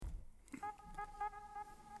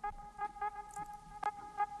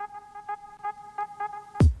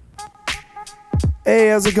Hey,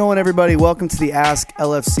 how's it going, everybody? Welcome to the Ask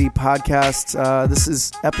LFC podcast. This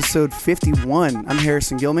is episode 51. I'm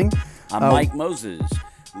Harrison Gilming. I'm Mike Moses,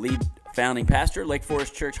 lead founding pastor, Lake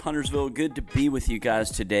Forest Church, Huntersville. Good to be with you guys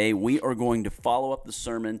today. We are going to follow up the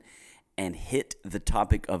sermon and hit the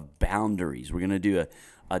topic of boundaries. We're going to do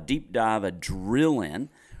a deep dive, a drill in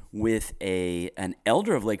with an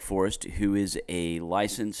elder of Lake Forest who is a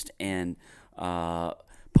licensed and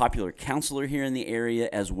popular counselor here in the area,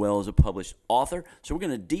 as well as a published author. So we're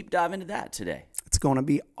going to deep dive into that today. It's going to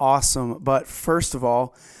be awesome. But first of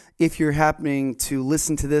all, if you're happening to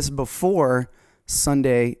listen to this before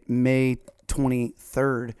Sunday, May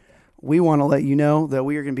 23rd, we want to let you know that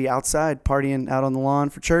we are going to be outside partying out on the lawn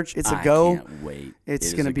for church. It's a go. I can't wait.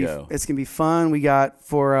 It's going to be fun. We got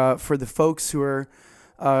for the folks who are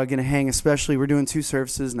going to hang, especially we're doing two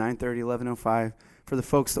services, 9:30, 11:05. For the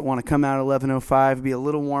folks that want to come out at 11:05, be a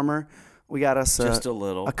little warmer. We got us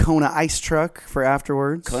a Kona ice truck for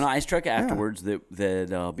afterwards. Kona ice truck afterwards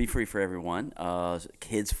that be free for everyone.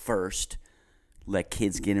 Kids first. Let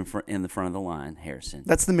kids get in the front of the line, Harrison.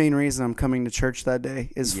 That's the main reason I'm coming to church that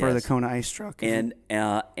day is for the Kona ice truck. And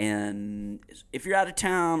if you're out of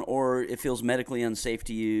town or it feels medically unsafe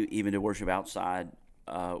to you even to worship outside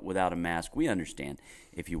without a mask, we understand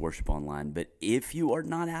if you worship online. But if you are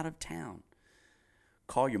not out of town,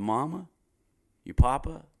 call your mama, your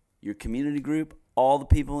papa, your community group, all the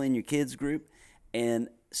people in your kids group, and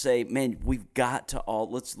say, man, we've got to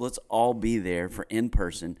let's all be there for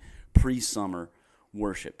in-person pre-summer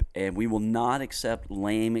worship. And we will not accept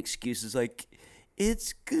lame excuses like,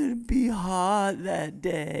 it's going to be hot that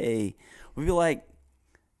day. We'll be like,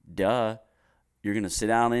 duh, you're going to sit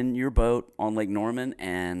out in your boat on Lake Norman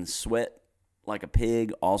and sweat like a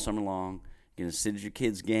pig all summer long. You're going to sit at your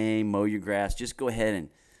kids' game, mow your grass. Just go ahead and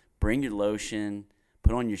bring your lotion,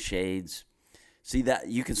 put on your shades. See, that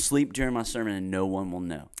you can sleep during my sermon and no one will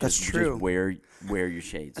know. That's true. Just wear your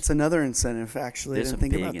shades. That's another incentive, actually. I didn't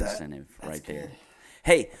think about that. That's a big incentive right there.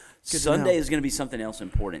 Hey, Sunday is going to be something else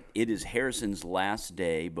important. It is Harrison's last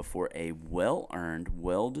day before a well-earned,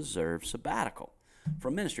 well-deserved sabbatical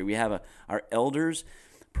from ministry. We have our elders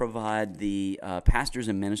provide the pastors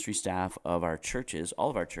and ministry staff of our churches, all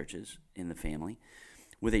of our churches in the family,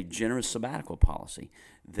 with a generous sabbatical policy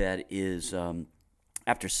that is,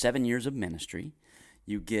 after 7 years of ministry,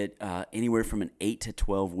 you get anywhere from an 8 to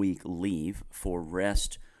 12-week leave for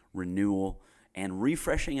rest, renewal, and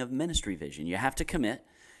refreshing of ministry vision. You have to commit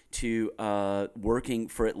to working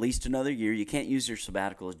for at least another year. You can't use your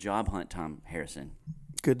sabbatical as job hunt time, Harrison.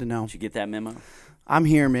 Good to know. Did you get that memo? I'm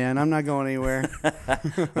here, man. I'm not going anywhere.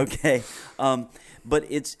 Okay. But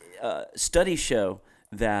it's studies show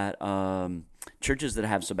that churches that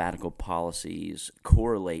have sabbatical policies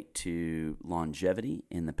correlate to longevity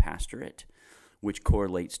in the pastorate, which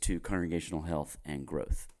correlates to congregational health and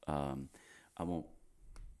growth. I won't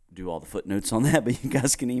do all the footnotes on that, but you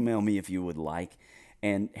guys can email me if you would like.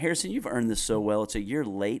 And Harrison, you've earned this so well. It's a year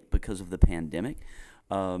late because of the pandemic.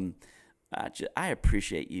 I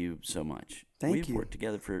appreciate you so much. Thank you. We've worked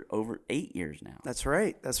together for over 8 years now. That's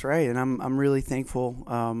right. And I'm really thankful.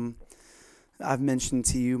 I've mentioned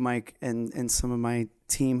to you, Mike, and some of my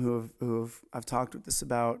team who I've talked with this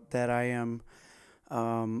about that I am.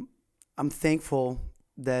 I'm thankful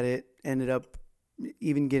that it ended up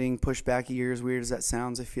even getting pushed back a year. As weird as that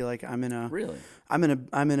sounds, I feel like I'm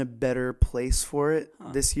in a better place for it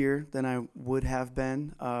this year than I would have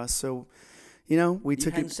been. So. You know, you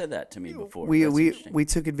hadn't said that to me before. We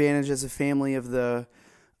took advantage as a family of the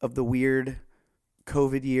weird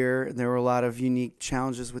COVID year. There were a lot of unique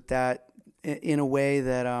challenges with that in a way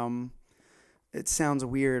that it sounds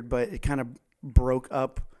weird, but it kind of broke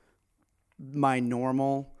up my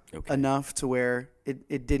normal enough to where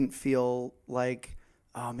it didn't feel like,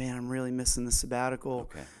 oh man, I'm really missing the sabbatical.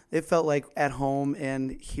 Okay. It felt like at home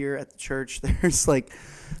and here at the church,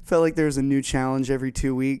 felt like there's a new challenge every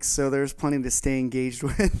 2 weeks. So there's plenty to stay engaged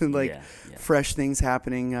with and fresh things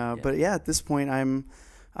happening. But yeah, at this point, I'm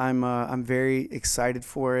very excited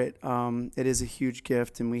for it. It is a huge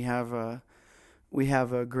gift, and we have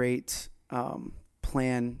a great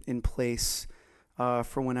plan in place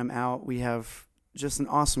for when I'm out. We have just an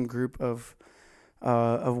awesome group of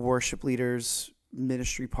worship leaders,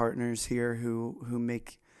 ministry partners here who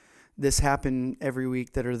make this happen every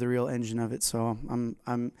week, that are the real engine of it. So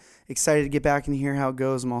I'm excited to get back and hear how it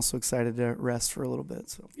goes. I'm also excited to rest for a little bit.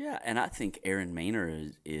 So yeah, and I think Erin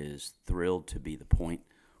Maynor is thrilled to be the point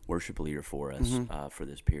worship leader for us for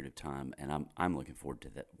this period of time, and I'm looking forward to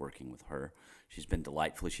that, working with her. She's been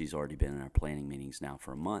delightful. She's already been in our planning meetings now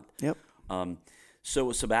for a month. Yep. So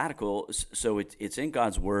a sabbatical, so it's in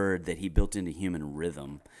God's word that he built into human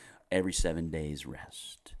rhythm every 7 days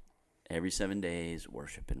rest. Every 7 days,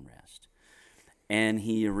 worship and rest. And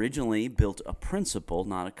he originally built a principle,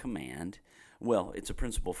 not a command. Well, it's a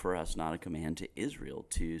principle for us, not a command to Israel,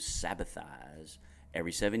 to Sabbathize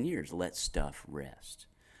every 7 years. Let stuff rest.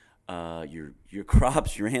 Your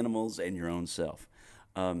crops, your animals, and your own self.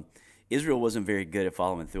 Israel wasn't very good at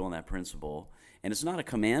following through on that principle. And it's not a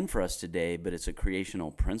command for us today, but it's a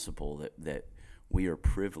creational principle that we are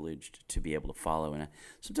privileged to be able to follow. And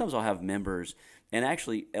sometimes I'll have members and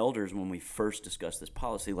actually elders, when we first discuss this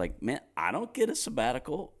policy, like, man, I don't get a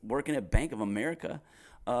sabbatical working at Bank of America.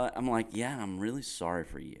 I'm like, yeah, I'm really sorry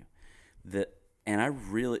for you.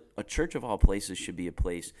 A church of all places should be a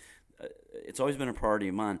place. It's always been a priority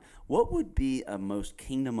of mine. What would be a most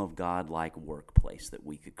kingdom of God-like workplace that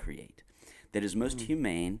we could create that is most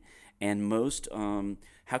humane and most,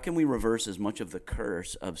 how can we reverse as much of the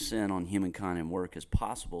curse of sin on humankind and work as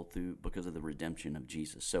possible because of the redemption of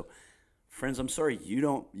Jesus? So, friends, I'm sorry,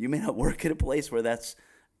 you may not work at a place where that's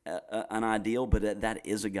an ideal, but that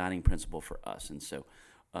is a guiding principle for us. And so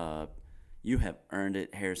you have earned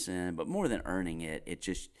it, Harrison, but more than earning it,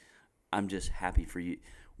 I'm just happy for you.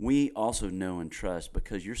 We also know and trust,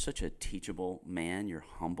 because you're such a teachable man, you're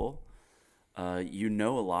humble, you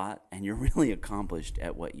know a lot, and you're really accomplished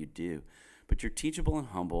at what you do. But you're teachable and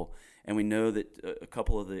humble, and we know that a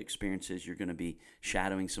couple of the experiences, you're going to be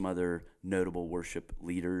shadowing some other notable worship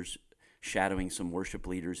leaders, shadowing some worship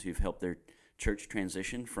leaders who've helped their church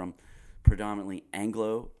transition from predominantly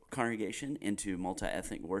Anglo congregation into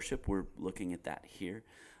multi-ethnic worship. We're looking at that here.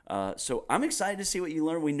 So I'm excited to see what you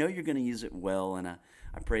learn. We know you're going to use it well, and I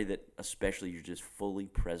pray that especially you're just fully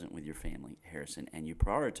present with your family, Harrison, and you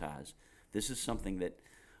prioritize. This is something that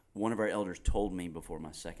one of our elders told me before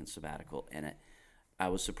my second sabbatical, and I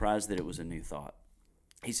was surprised that it was a new thought.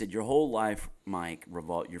 He said, your whole life, Mike,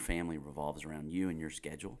 your family revolves around you and your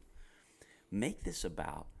schedule. Make this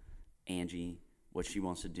about Angie, what she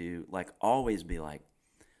wants to do. Like, always be like,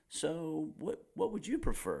 so what would you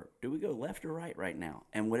prefer? Do we go left or right now?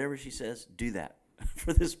 And whatever she says, do that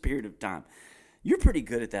for this period of time. You're pretty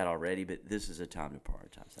good at that already, but this is a time to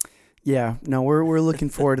prioritize that. Yeah, no, we're looking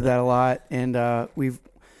forward to that a lot, and we've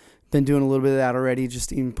been doing a little bit of that already,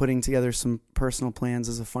 just even putting together some personal plans.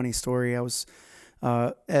 As a funny story,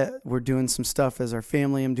 we're doing some stuff as our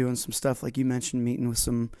family. I'm doing some stuff, like you mentioned, meeting with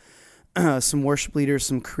some worship leaders,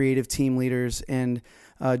 some creative team leaders, and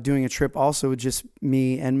doing a trip also with just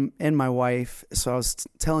me and my wife. So I was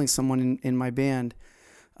telling someone in my band,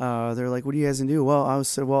 they're like, what are you guys going to do? Well, I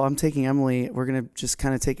said, I'm taking Emily. We're going to just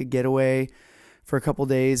kind of take a getaway for a couple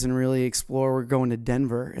days and really explore. We're going to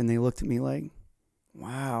Denver. And they looked at me like,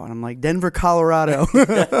 wow. And I'm like, Denver, Colorado.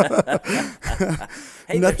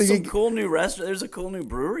 Hey, there's some cool new restaurant. There's a cool new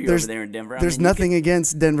brewery over there in Denver. There's nothing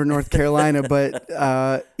against Denver, North Carolina, but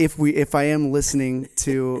if I am listening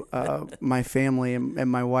to my family and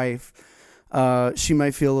my wife, she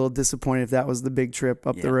might feel a little disappointed if that was the big trip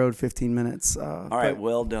up the road, 15 minutes. All right,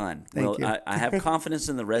 well done. Thank you. I have confidence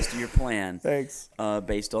in the rest of your plan. Thanks.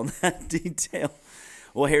 Based on that detail.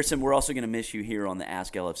 Well, Harrison, we're also going to miss you here on the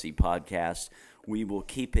Ask LFC podcast. We will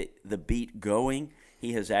keep the beat going.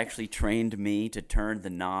 He has actually trained me to turn the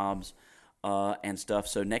knobs and stuff.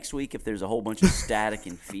 So next week, if there's a whole bunch of static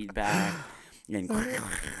and feedback, and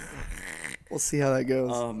we'll see how that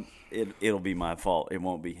goes. It'll be my fault. It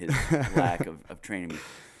won't be his lack of training me.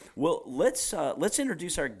 Well, let's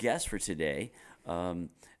introduce our guest for today, Meredith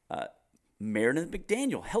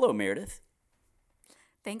McDaniel. Hello, Meredith.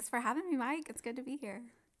 Thanks for having me, Mike. It's good to be here.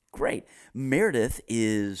 Great. Meredith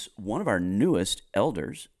is one of our newest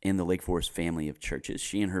elders in the Lake Forest family of churches.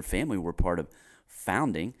 She and her family were part of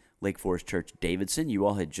founding Lake Forest Church Davidson. You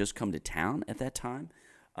all had just come to town at that time,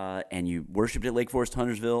 and you worshiped at Lake Forest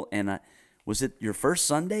Huntersville. And was it your first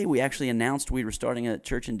Sunday? We actually announced we were starting a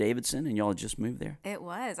church in Davidson, and y'all had just moved there? It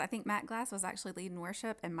was. I think Matt Glass was actually leading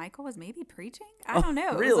worship, and Michael was maybe preaching. I don't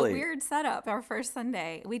know. Really? It was a weird setup our first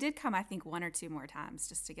Sunday. We did come, I think, one or two more times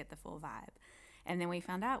just to get the full vibe. And then we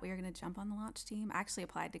found out we were going to jump on the launch team. I actually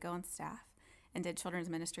applied to go on staff and did children's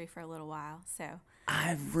ministry for a little while. So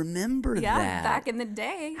I remember that. Yeah, back in the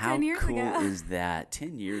day, 10 years ago. How cool is that?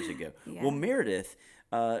 10 years ago. Yeah. Well, Meredith,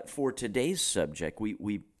 for today's subject,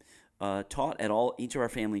 we taught at each of our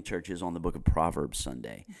family churches on the book of Proverbs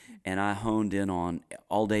Sunday. Mm-hmm. And I honed in on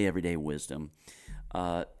all day, everyday wisdom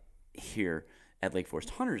here at Lake Forest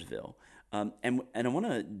Huntersville. And I want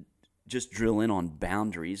to just drill in on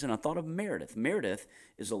boundaries, and I thought of Meredith. Meredith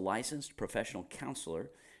is a licensed professional counselor.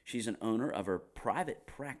 She's an owner of her private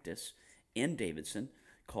practice in Davidson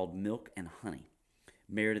called Milk and Honey.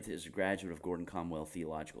 Meredith is a graduate of Gordon Conwell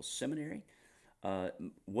Theological Seminary.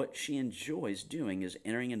 what she enjoys doing is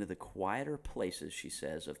entering into the quieter places, she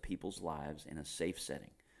says, of people's lives in a safe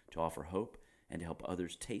setting to offer hope and to help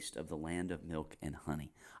others taste of the land of milk and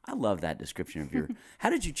honey. I love that description of your... How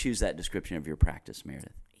did you choose that description of your practice,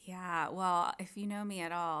 Meredith? Yeah, well, if you know me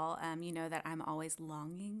at all, you know that I'm always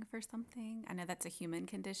longing for something. I know that's a human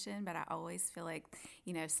condition, but I always feel like,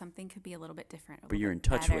 something could be a little bit different. But you're in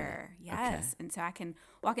touch with it. Yes. Okay. And so I can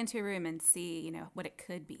walk into a room and see, what it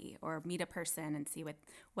could be, or meet a person and see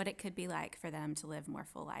what it could be like for them to live more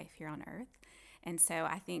full life here on earth. And so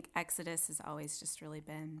I think Exodus has always just really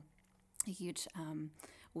been a huge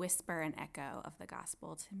whisper and echo of the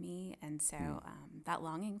gospel to me. And so that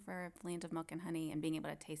longing for the land of milk and honey and being able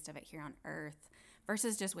to taste of it here on earth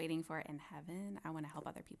versus just waiting for it in heaven, I want to help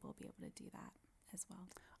other people be able to do that as well.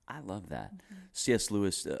 I love that. C.S.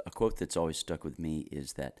 Lewis, a quote that's always stuck with me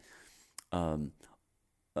is that on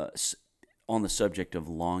the subject of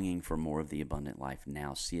longing for more of the abundant life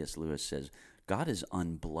now, C.S. Lewis says, God is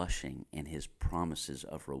unblushing in his promises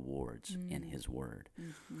of rewards in his word.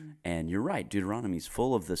 Mm-hmm. And you're right, Deuteronomy is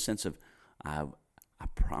full of the sense of,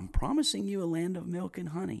 I'm promising you a land of milk and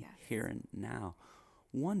honey here and now.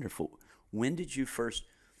 Wonderful. When did you first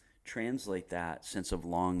translate that sense of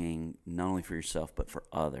longing, not only for yourself, but for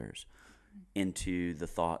others, into the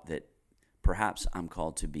thought that perhaps I'm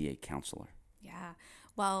called to be a counselor? Yeah.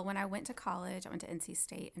 Well, when I went to college, I went to NC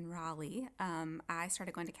State in Raleigh. I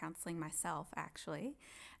started going to counseling myself, actually,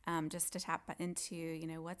 just to tap into,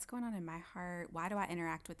 what's going on in my heart? Why do I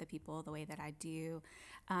interact with the people the way that I do?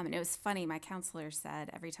 And it was funny. My counselor said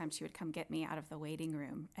every time she would come get me out of the waiting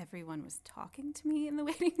room, everyone was talking to me in the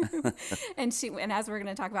waiting room. and as we're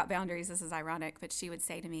going to talk about boundaries, this is ironic, but she would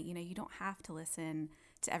say to me, you don't have to listen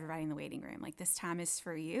to everybody in the waiting room. Like, this time is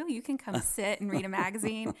for you. You can come sit and read a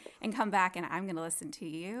magazine and come back, and I'm going to listen to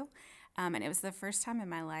you. And it was the first time in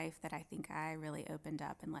my life that I think I really opened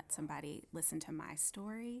up and let somebody listen to my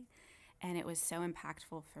story. And it was so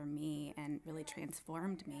impactful for me and really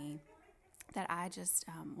transformed me that I just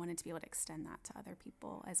wanted to be able to extend that to other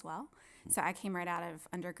people as well. So I came right out of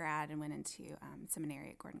undergrad and went into seminary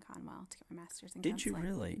at Gordon Conwell to get my master's in counseling. Did you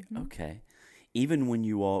really? Mm-hmm. Okay. Even when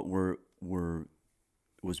you all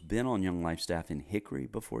was Ben on Young Life staff in Hickory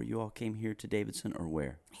before you all came here to Davidson, or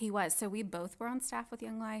where? He was. So we both were on staff with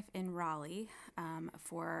Young Life in Raleigh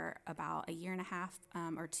for about a year and a half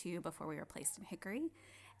or two before we were placed in Hickory.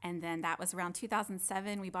 And then that was around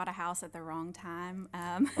 2007. We bought a house at the wrong time.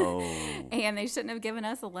 And they shouldn't have given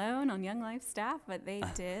us a loan on Young Life staff, but they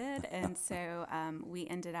did. And so we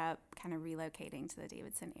ended up kind of relocating to the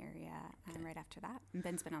Davidson area right after that. And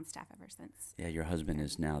Ben's been on staff ever since. Yeah, your husband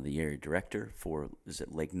is now the area director for, is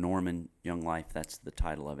it Lake Norman Young Life? That's the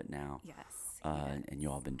title of it now. Yes. And you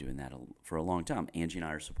all have been doing that for a long time. Angie and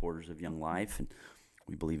I are supporters of Young Life, and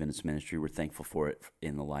we believe in its ministry. We're thankful for it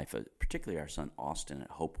in the life of particularly our son Austin at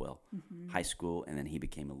Hopewell High School, and then he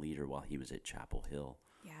became a leader while he was at Chapel Hill.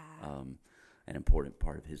 Yeah. An important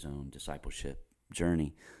part of his own discipleship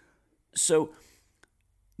journey. So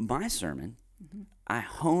my sermon, I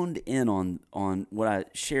honed in on what I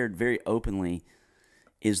shared very openly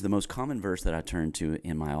is the most common verse that I turn to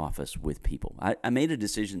in my office with people. I made a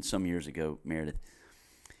decision some years ago, Meredith,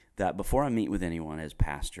 that before I meet with anyone as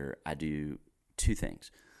pastor, I do two things.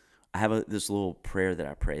 I have this little prayer that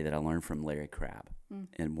I pray that I learned from Larry Crabb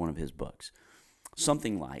in one of his books.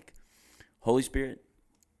 Something like, Holy Spirit,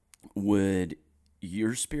 would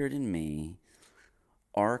your Spirit in me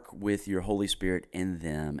arc with your Holy Spirit in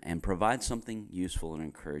them and provide something useful and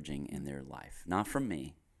encouraging in their life? Not from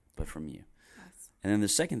me, but from you. Yes. And then the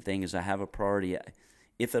second thing is I have a priority,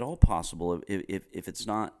 if at all possible, if it's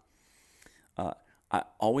not, I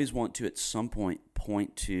always want to at some point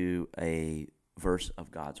to a verse of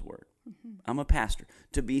God's Word. I'm a pastor.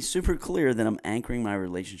 To be super clear that I'm anchoring my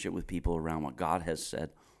relationship with people around what God has said,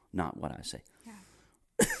 not what I say.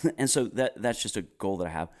 Yeah. And so that's just a goal that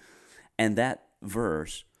I have. And that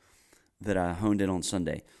verse that I honed in on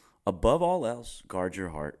Sunday, above all else, guard your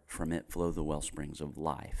heart, from it flow the well springs of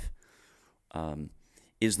life,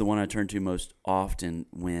 is the one I turn to most often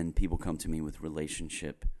when people come to me with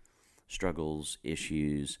relationship struggles,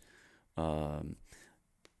 issues,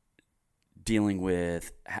 dealing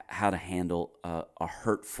with how to handle a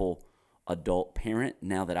hurtful adult parent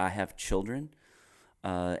now that I have children,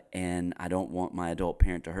 and I don't want my adult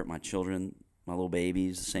parent to hurt my children, my little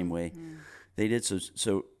babies, the same way they did.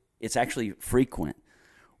 So it's actually frequent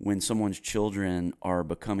when someone's children are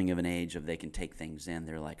becoming of an age of they can take things in.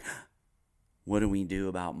 They're like, what do we do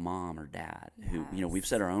about mom or dad? Yes. Who, we've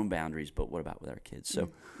set our own boundaries, but what about with our kids? So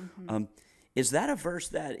is that a verse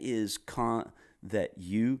that is that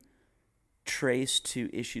you trace to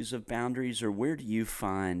issues of boundaries, or where do you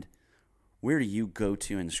go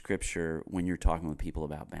to in Scripture when you're talking with people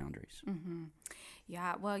about boundaries? Mm-hmm.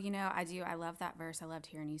 Yeah, well, I do. I love that verse. I loved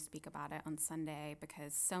hearing you speak about it on Sunday,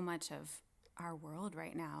 because so much of our world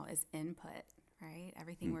right now is input, right?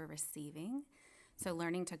 Everything we're receiving. So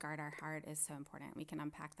learning to guard our heart is so important. We can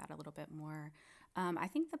unpack that a little bit more. I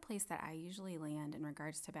think the place that I usually land in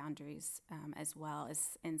regards to boundaries as well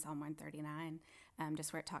is in Psalm 139,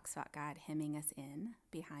 just where it talks about God hemming us in,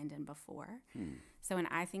 behind and before. So when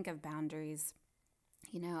I think of boundaries,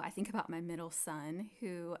 I think about my middle son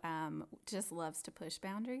who just loves to push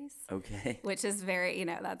boundaries. Okay. Which is very,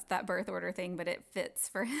 that's that birth order thing, but it fits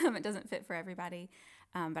for him. It doesn't fit for everybody.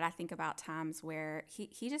 But I think about times where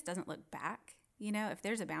he just doesn't look back. If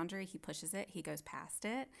there's a boundary, he pushes it, he goes past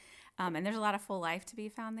it. And there's a lot of full life to be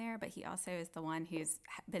found there, but he also is the one who's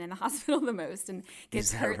been in the hospital the most and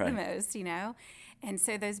gets hurt the most, And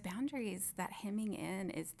so those boundaries, that hemming in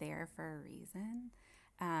is there for a reason.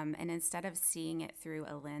 And instead of seeing it through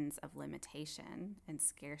a lens of limitation and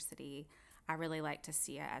scarcity, I really like to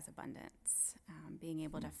see it as abundance, being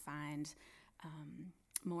able to find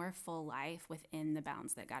more full life within the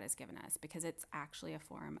bounds that God has given us, because it's actually a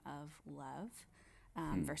form of love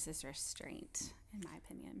versus restraint, in my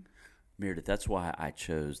opinion. Meredith, that's why I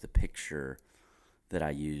chose the picture that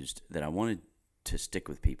I used, that I wanted to stick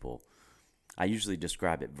with people. I usually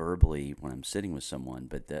describe it verbally when I'm sitting with someone,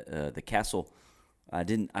 but the castle,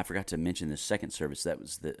 I forgot to mention the second service. That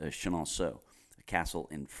was the Chenonceau, a castle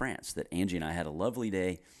in France that Angie and I had a lovely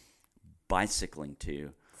day bicycling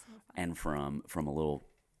to, and from a little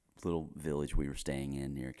village we were staying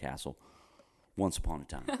in near a castle. Once upon a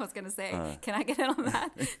time. I was going to say, can I get in on that?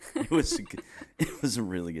 It was a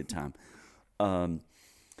really good time.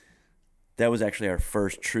 That was actually our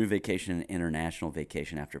first true vacation, international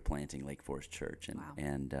vacation, after planting Lake Forest Church,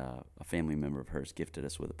 and a family member of hers gifted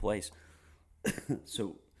us with a place.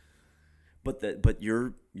 So, but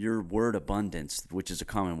your word abundance, which is a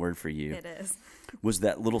common word for you, it is, was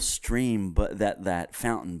that little stream, but that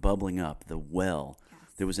fountain bubbling up, the well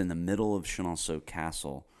that was in the middle of Chenonceau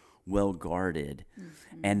Castle, well guarded,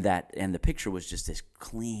 and the picture was just this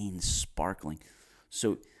clean, sparkling.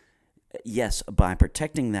 So, yes, by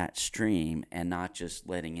protecting that stream and not just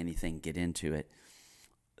letting anything get into it,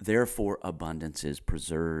 therefore abundance is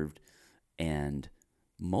preserved and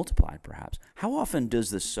multiplied, perhaps. How often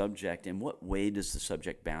does the subject, in what way does the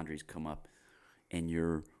subject boundaries come up in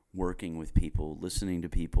your working with people, listening to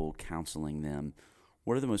people, counseling them?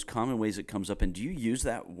 What are the most common ways it comes up, and do you use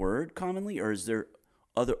that word commonly, or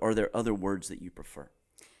are there other words that you prefer?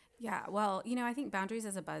 Yeah, well, I think boundaries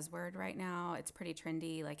is a buzzword right now. It's pretty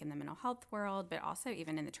trendy, like in the mental health world, but also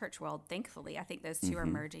even in the church world, thankfully. I think those two are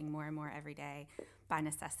merging more and more every day by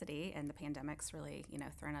necessity, and the pandemic's really,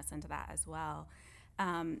 thrown us into that as well.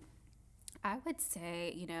 I would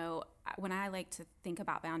say, when I like to think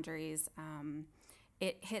about boundaries,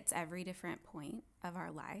 it hits every different point of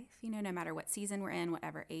our life, no matter what season we're in,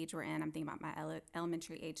 whatever age we're in. I'm thinking about my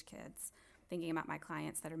elementary age kids, thinking about my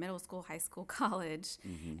clients that are middle school, high school, college,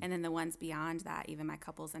 and then the ones beyond that, even my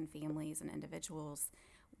couples and families and individuals.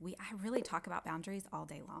 I really talk about boundaries all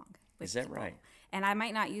day long with Is that people. right? And I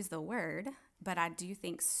might not use the word, but I do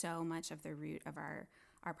think so much of the root of our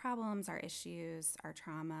problems, our issues, our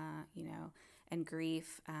trauma, and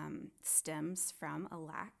grief stems from a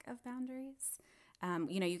lack of boundaries.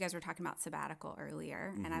 You guys were talking about sabbatical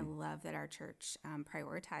earlier, and I love that our church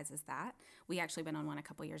prioritizes that. We actually went on one a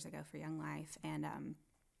couple years ago for Young Life, and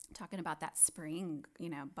talking about that spring,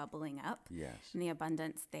 bubbling up, and the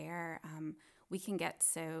abundance there. We can get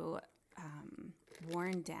so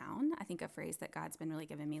worn down. I think a phrase that God's been really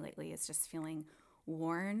giving me lately is just feeling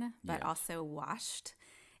worn, but also washed.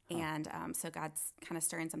 And so God's kind of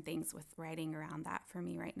stirring some things with writing around that for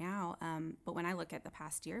me right now. But when I look at the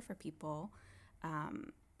past year for people,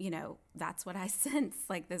 that's what I sense,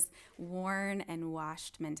 like this worn and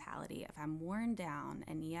washed mentality of I'm worn down,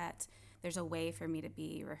 and yet there's a way for me to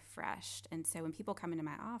be refreshed. And so when people come into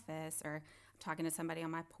my office, or I'm talking to somebody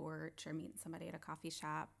on my porch, or meeting somebody at a coffee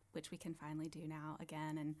shop, which we can finally do now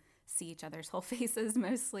again and see each other's whole faces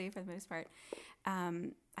mostly for the most part,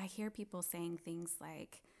 I hear people saying things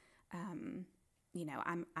like,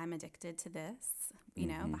 I'm addicted to this,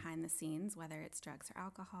 behind the scenes, whether it's drugs or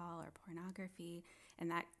alcohol or pornography.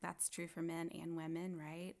 And that's true for men and women,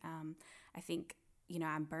 right? I think,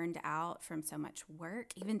 I'm burned out from so much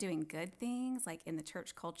work, even doing good things, like in the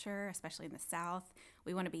church culture, especially in the South.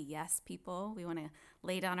 We want to be yes people. We want to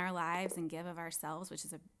lay down our lives and give of ourselves, which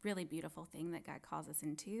is a really beautiful thing that God calls us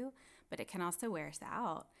into, but it can also wear us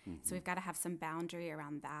out. So we've got to have some boundary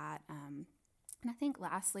around that. And I think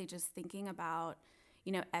lastly, just thinking about,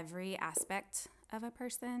 every aspect of a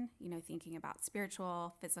person, thinking about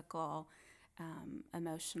spiritual, physical,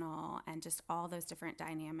 emotional, and just all those different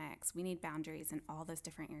dynamics. We need boundaries in all those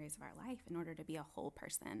different areas of our life in order to be a whole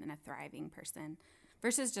person and a thriving person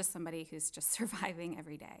versus just somebody who's just surviving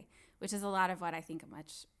every day, which is a lot of what I think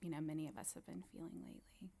many of us have been feeling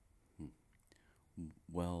lately.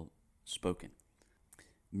 Well spoken.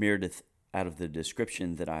 Meredith, out of the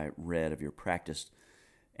description that I read of your practice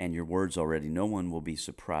and your words already, no one will be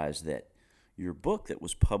surprised that your book that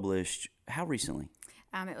was published, how recently?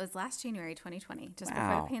 It was last January 2020, just Wow.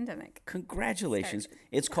 before the pandemic. Congratulations.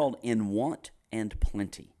 It's called In Want and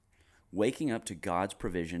Plenty, Waking Up to God's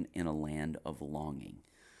Provision in a Land of Longing.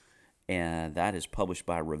 And that is published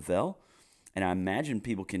by Revell. And I imagine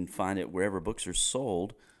people can find it wherever books are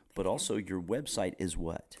sold, but also your website is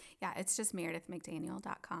what? Yeah, it's just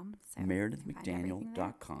meredithmcdaniel.com. So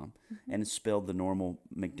meredithmcdaniel.com. And it's spelled the normal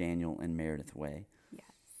McDaniel and Meredith way. Yes.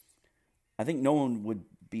 I think no one would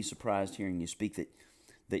be surprised hearing you speak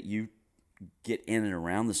that you get in and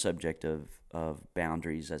around the subject of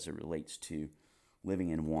boundaries as it relates to living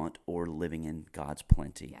in want or living in God's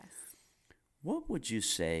plenty. Yes. What would you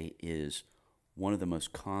say is one of the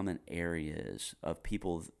most common areas of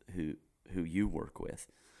people who you work with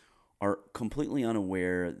are completely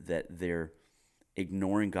unaware that they're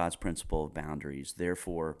ignoring God's principle of boundaries?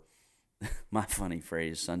 Therefore, my funny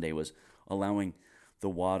phrase Sunday was allowing the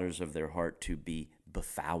waters of their heart to be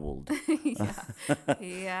befouled.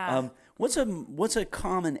 Yeah. What's a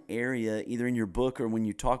common area, either in your book or when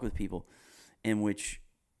you talk with people, in which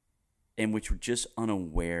we're just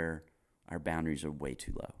unaware our boundaries are way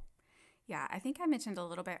too low? Yeah, I think I mentioned a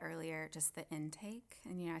little bit earlier just the intake,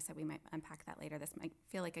 and I said we might unpack that later. This might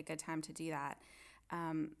feel like a good time to do that.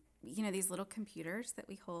 These little computers that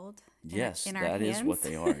we hold in our hands. Yes, that is what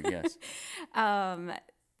they are. Yes.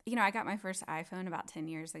 I got my first iPhone about 10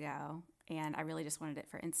 years ago, and I really just wanted it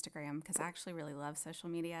for Instagram because I actually really love social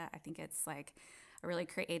media. I think it's like a really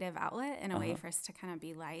creative outlet and a way for us to kind of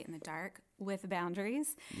be light in the dark with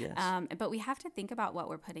boundaries. Yes. But we have to think about what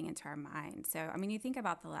we're putting into our mind. So, you think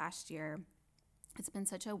about the last year, it's been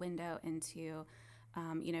such a window into,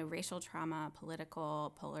 racial trauma,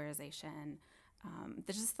 political polarization,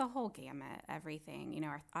 just the whole gamut, everything,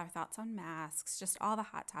 our thoughts on masks, just all the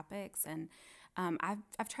hot topics. And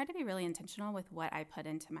I've tried to be really intentional with what I put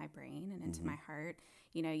into my brain and into my heart.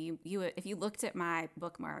 You if you looked at my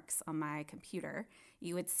bookmarks on my computer,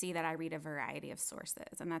 you would see that I read a variety of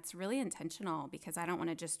sources, and that's really intentional because I don't want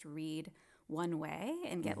to just read one way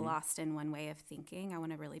and get lost in one way of thinking. I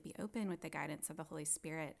want to really be open with the guidance of the Holy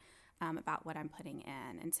Spirit about what I'm putting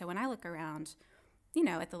in. And so when I look around,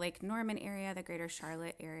 at the Lake Norman area, the greater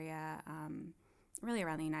Charlotte area, really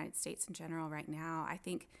around the United States in general right now, I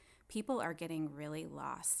think people are getting really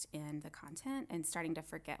lost in the content and starting to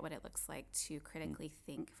forget what it looks like to critically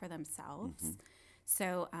think for themselves.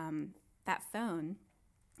 So that phone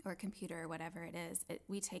or computer or whatever it is,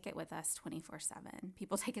 we take it with us 24/7.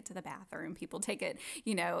 People take it to the bathroom. People take it,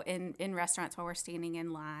 in restaurants while we're standing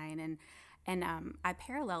in line. And I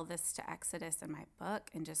parallel this to Exodus in my book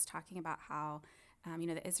and just talking about how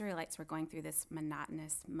the Israelites were going through this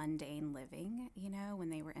monotonous, mundane living, when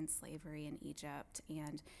they were in slavery in Egypt.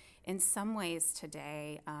 And in some ways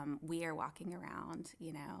today, we are walking around,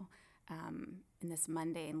 in this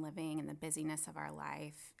mundane living and the busyness of our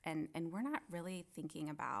life. And we're not really thinking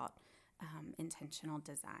about intentional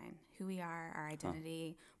design, who we are, our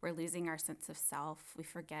identity. We're losing our sense of self. We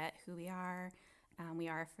forget who we are. We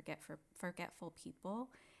are forgetful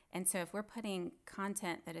people. And so if we're putting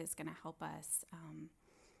content that is going to help us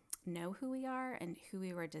know who we are and who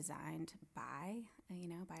we were designed by,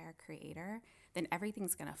 by our Creator, then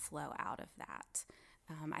everything's going to flow out of that.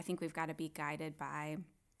 I think we've got to be guided by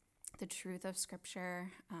the truth of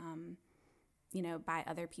Scripture, by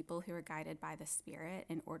other people who are guided by the Spirit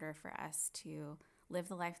in order for us to live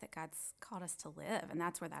the life that God's called us to live. And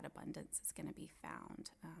that's where that abundance is going to be found.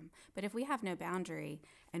 But if we have no boundary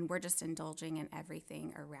and we're just indulging in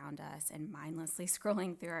everything around us and mindlessly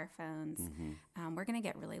scrolling through our phones, we're going to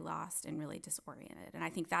get really lost and really disoriented. And I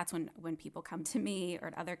think that's when people come to me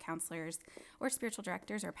or to other counselors or spiritual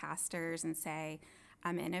directors or pastors and say,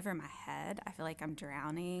 I'm in over my head. I feel like I'm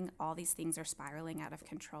drowning. All these things are spiraling out of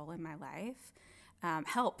control in my life.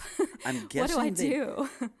 Help. I'm guessing what do I do?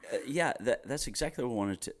 Yeah, that's exactly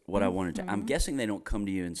what I wanted to. I'm guessing they don't come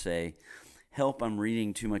to you and say, help, I'm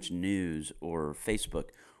reading too much news or Facebook.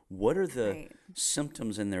 What are the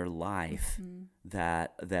symptoms in their life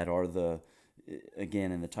that are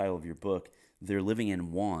again, in the title of your book, they're living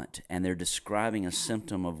in want, and they're describing a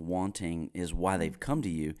symptom of wanting is why they've come to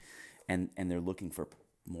you. and they're looking for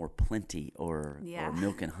more plenty or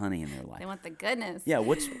milk and honey in their life. They want the goodness. Yeah.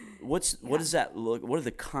 What does that look? What are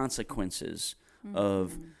the consequences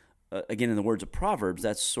of? Again, in the words of Proverbs,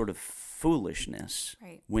 that's sort of foolishness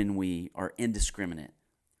when we are indiscriminate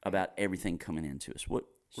about everything coming into us.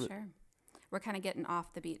 Sure. We're kind of getting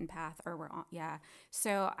off the beaten path, or we're on,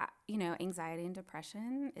 So, anxiety and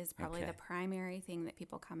depression is probably the primary thing that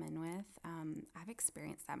people come in with. I've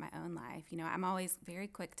experienced that in my own life. I'm always very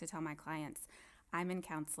quick to tell my clients, I'm in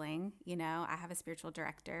counseling, I have a spiritual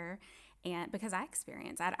director, and because I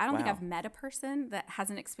experience, I don't think I've met a person that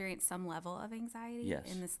hasn't experienced some level of anxiety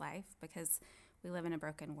in this life, because we live in a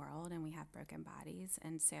broken world and we have broken bodies.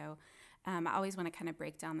 And so I always want to kind of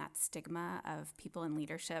break down that stigma of people in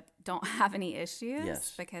leadership don't have any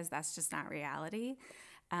issues, because that's just not reality.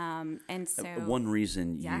 And so one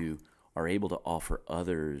reason you are able to offer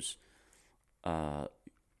others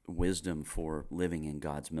wisdom for living in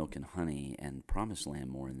God's milk and honey and promised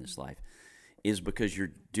land more in this life is because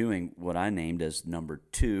you're doing what I named as number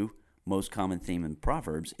 2 most common theme in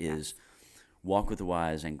Proverbs is walk with the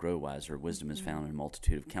wise and grow wiser. Wisdom is found in a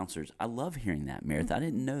multitude of counselors. I love hearing that, Meredith. I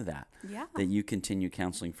didn't know that. Yeah. That you continue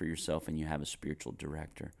counseling for yourself and you have a spiritual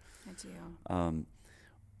director. I do.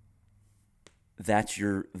 That's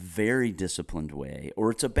your very disciplined way,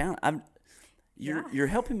 or it's about. You're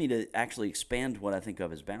helping me to actually expand what I think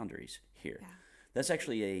of as boundaries here. Yeah. That's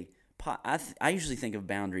actually I usually think of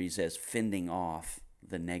boundaries as fending off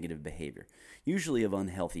the negative behavior, usually of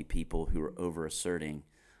unhealthy people who are over-asserting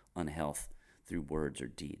unhealth through words or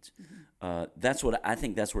deeds. That's what I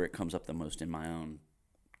think. That's where it comes up the most in my own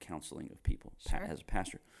counseling of people as a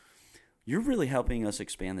pastor. You're really helping us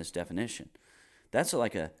expand this definition. That's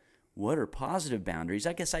like what are positive boundaries?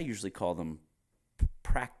 I guess I usually call them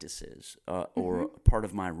practices or part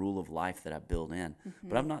of my rule of life that I build in.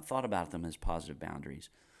 But I've not thought about them as positive boundaries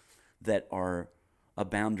that are a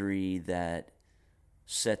boundary that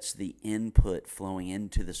sets the input flowing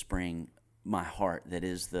into the spring, my heart, that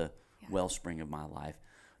is the wellspring of my life.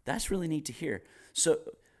 That's really neat to hear. So,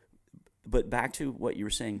 but back to what you were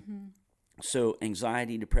saying. So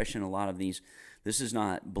anxiety, depression, a lot of these, this is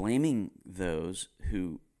not blaming those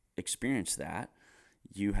who experience that.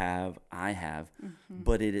 You have, I have,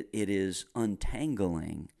 but it is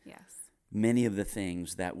untangling many of the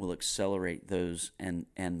things that will accelerate those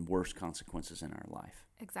and worse consequences in our life.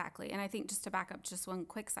 Exactly. And I think just to back up just one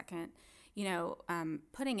quick second,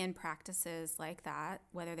 putting in practices like that,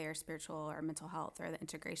 whether they are spiritual or mental health or the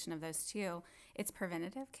integration of those two, it's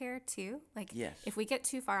preventative care too. Like if we get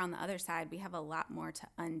too far on the other side, we have a lot more to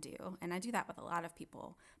undo. And I do that with a lot of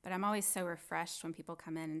people, but I'm always so refreshed when people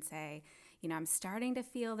come in and say, I'm starting to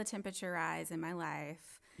feel the temperature rise in my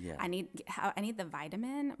life. Yeah. I need the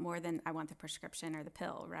vitamin more than I want the prescription or the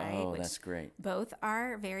pill, right? Oh, that's great. Both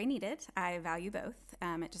are very needed. I value both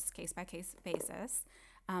at just case-by-case basis.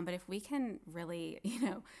 But if we can really,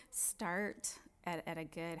 start at a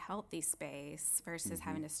good, healthy space versus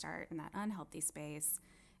having to start in that unhealthy space,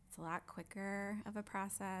 it's a lot quicker of a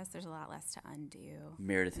process. There's a lot less to undo.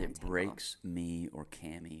 Meredith, it breaks me or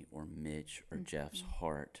Cammie or Mitch or Jeff's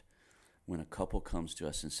heart when a couple comes to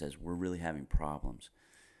us and says, we're really having problems.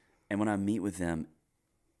 And when I meet with them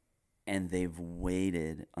and they've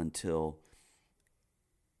waited until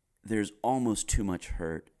there's almost too much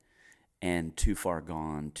hurt and too far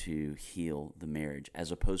gone to heal the marriage,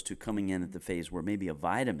 as opposed to coming in at the phase where maybe a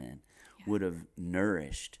vitamin would have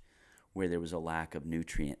nourished where there was a lack of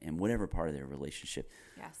nutrient in whatever part of their relationship.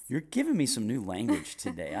 Yes. You're giving me some new language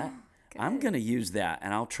today. I'm going to use that,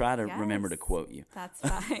 and I'll try to remember to quote you. That's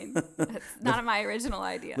fine. That's not my original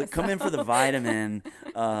idea. Come in for the vitamin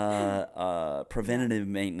preventative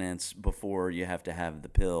maintenance before you have to have the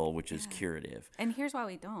pill, which is curative. And here's why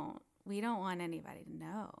we don't. We don't want anybody to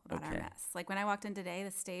know about our mess. Like when I walked in today,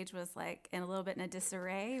 the stage was like a little bit in a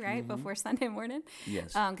disarray, right, before Sunday morning.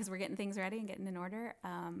 Yes. Because we're getting things ready and getting in order.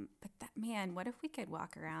 But what if we could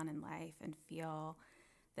walk around in life and feel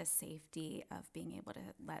the safety of being able to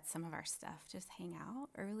let some of our stuff just hang out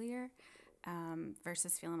earlier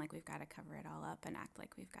versus feeling like we've got to cover it all up and act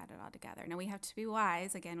like we've got it all together. Now, we have to be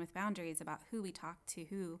wise, again, with boundaries about who we talk to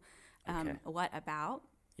who, what about.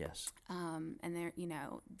 Yes. And there,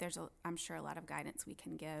 there's I'm sure a lot of guidance we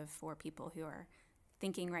can give for people who are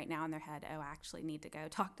thinking right now in their head, I actually need to go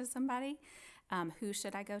talk to somebody. Who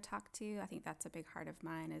should I go talk to? I think that's a big heart of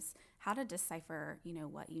mine is how to decipher,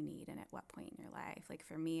 what you need and at what point in your life. Like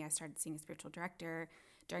for me, I started seeing a spiritual director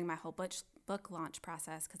during my whole book launch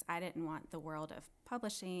process because I didn't want the world of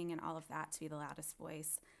publishing and all of that to be the loudest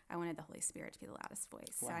voice. I wanted the Holy Spirit to be the loudest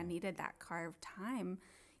voice. Wow. So I needed that carved time,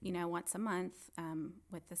 once a month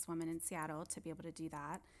with this woman in Seattle to be able to do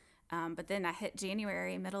that. But then I hit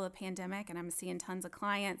January, middle of the pandemic, and I'm seeing tons of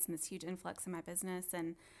clients and this huge influx in my business.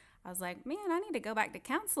 And I was like, man, I need to go back to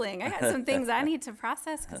counseling. I got some things I need to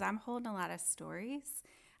process because I'm holding a lot of stories.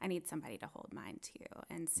 I need somebody to hold mine too.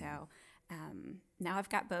 And so now I've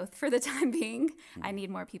got both for the time being. I need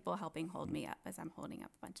more people helping hold me up as I'm holding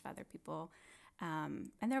up a bunch of other people.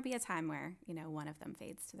 And there'll be a time where, one of them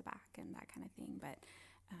fades to the back and that kind of thing. But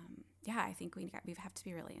I think we have to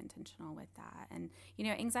be really intentional with that. And,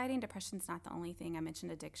 anxiety and depression is not the only thing. I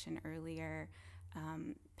mentioned addiction earlier.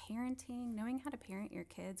 Parenting, knowing how to parent your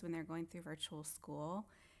kids when they're going through virtual school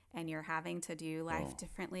and you're having to do life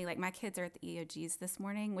differently. Like my kids are at the EOGs this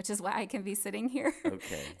morning, which is why I can be sitting here.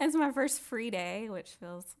 Okay. It's my first free day, which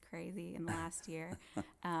feels crazy in the last year.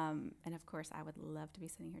 And of course, I would love to be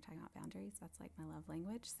sitting here talking about boundaries. That's like my love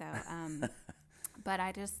language. So, but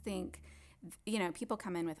I just think, people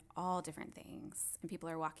come in with all different things, and people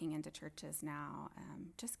are walking into churches now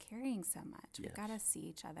just carrying so much. We've got to see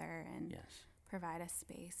each other and provide a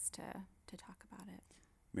space to talk about it.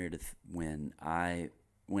 Meredith, when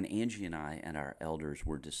Angie and I and our elders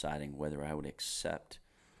were deciding whether I would accept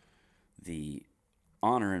the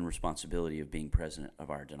honor and responsibility of being president of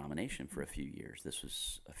our denomination for a few years, this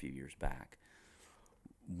was a few years back,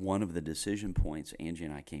 one of the decision points Angie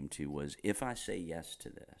and I came to was, if I say yes to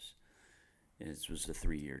this was a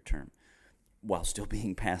 3-year term, while still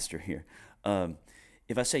being pastor here,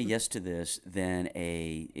 if I say yes to this, then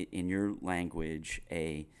in your language,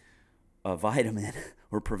 a vitamin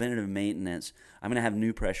or preventative maintenance, I'm going to have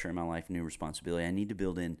new pressure in my life, new responsibility. I need to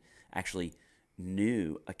build in actually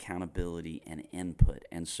new accountability and input.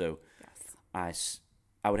 And so I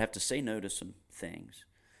would have to say no to some things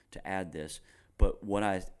to add this. But what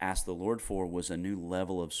I asked the Lord for was a new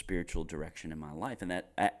level of spiritual direction in my life. And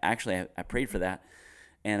that I prayed for that.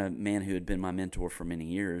 And a man who had been my mentor for many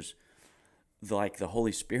years, the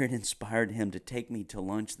Holy Spirit inspired him to take me to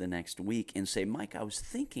lunch the next week and say, Mike, I was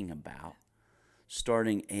thinking about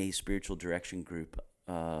starting a spiritual direction group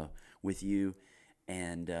with you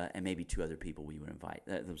and maybe 2 other people we would invite.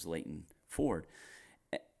 That was Leighton Ford.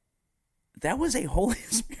 That was a Holy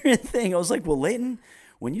Spirit thing. I was like, well, Leighton,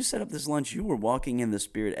 when you set up this lunch, you were walking in the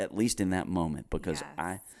Spirit, at least in that moment, because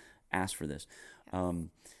I asked for this.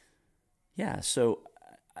 So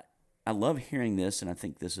I love hearing this, and I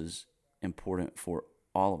think this is important for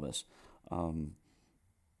all of us.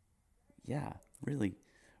 Really,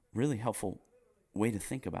 really helpful way to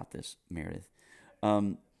think about this, Meredith.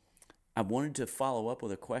 I wanted to follow up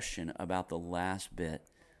with a question about the last bit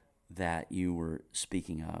that you were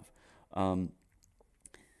speaking of.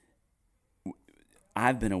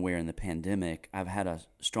 I've been aware in the pandemic, I've had a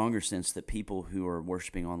stronger sense that people who are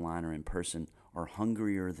worshiping online or in person are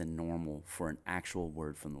hungrier than normal for an actual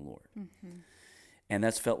word from the Lord. Mm-hmm. And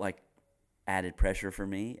that's felt like added pressure for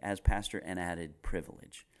me as pastor and added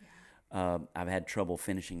privilege. Yeah. I've had trouble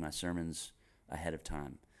finishing my sermons ahead of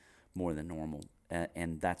time more than normal,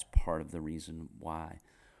 and that's part of the reason why.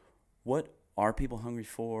 What are people hungry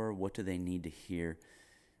for? What do they need to hear?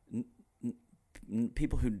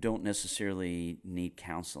 People who don't necessarily need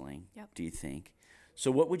counseling, do you think?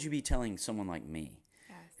 So what would you be telling someone like me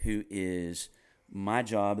who is, my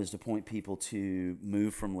job is to point people to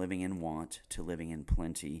move from living in want to living in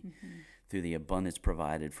plenty through the abundance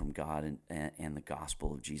provided from God and the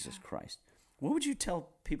gospel of Jesus Christ. What would you tell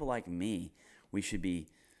people like me we should be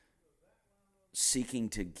seeking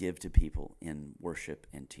to give to people in worship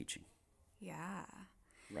and teaching? Yeah.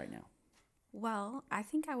 Right now. Well, I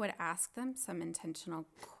think I would ask them some intentional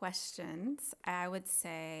questions. I would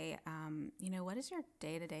say, what does your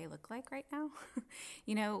day-to-day look like right now?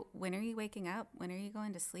 When are you waking up? When are you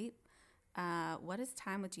going to sleep? What does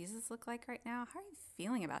time with Jesus look like right now? How are you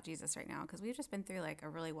feeling about Jesus right now? Because we've just been through like a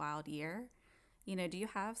really wild year. Do you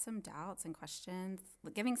have some doubts and questions?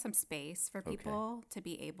 Giving some space for people to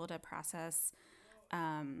be able to process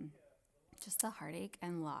just the heartache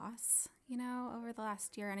and loss, over the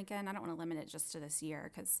last year. And again, I don't want to limit it just to this year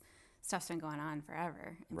because stuff's been going on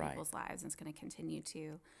forever in people's lives and it's going to continue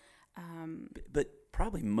to. But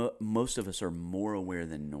probably most of us are more aware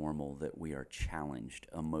than normal that we are challenged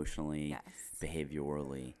emotionally,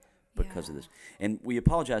 behaviorally because of this. And we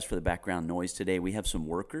apologize for the background noise today. We have some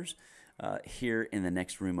workers here in the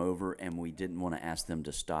next room over, and we didn't want to ask them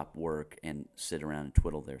to stop work and sit around and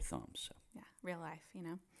twiddle their thumbs. So. Yeah, real life,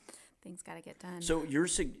 things got to get done. So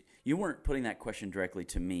you weren't putting that question directly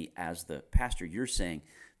to me as the pastor. You're saying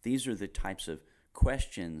these are the types of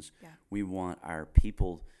questions we want our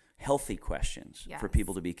people, healthy questions for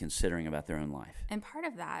people to be considering about their own life. And part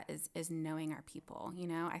of that is knowing our people.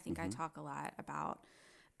 I think I talk a lot about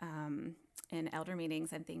in elder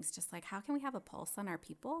meetings and things, just like, how can we have a pulse on our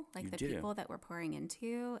people, like the people that we're pouring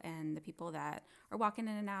into and the people that are walking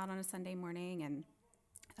in and out on a Sunday morning. And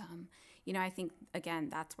I think, again,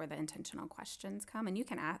 that's where the intentional questions come. And you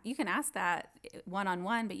can ask that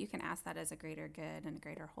one-on-one, but you can ask that as a greater good and a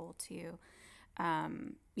greater whole too.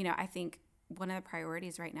 I think one of the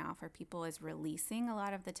priorities right now for people is releasing a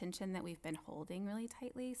lot of the tension that we've been holding really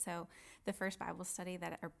tightly. So the first Bible study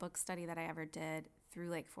book study that I ever did through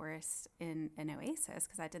Lake Forest in an Oasis,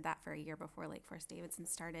 because I did that for a year before LFC-Davidson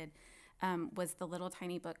started, was the little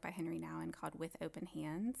tiny book by Henry Nouwen called With Open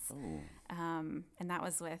Hands. And that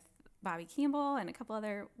was with Bobby Campbell and a couple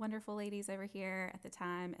other wonderful ladies over here at the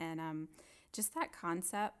time. And just that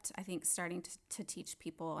concept, I think, starting to teach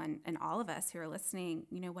people and all of us who are listening,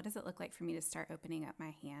 what does it look like for me to start opening up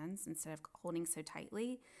my hands instead of holding so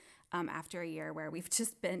tightly after a year where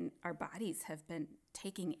our bodies have been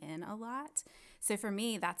taking in a lot. So for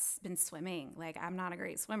me, that's been swimming. Like, I'm not a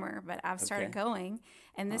great swimmer, but I've started going.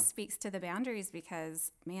 And this speaks to the boundaries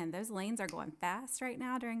because, man, those lanes are going fast right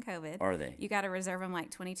now during COVID. Are they? You got to reserve them like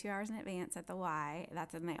 22 hours in advance at the Y.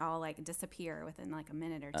 That's when they all like disappear within like a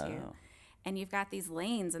minute or two. Oh. And you've got these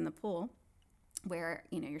lanes in the pool where,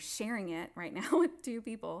 you're sharing it right now with two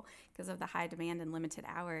people because of the high demand and limited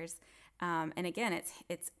hours. And again,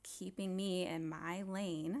 it's keeping me in my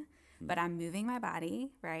lane, but I'm moving my body,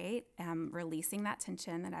 right? I'm releasing that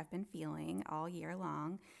tension that I've been feeling all year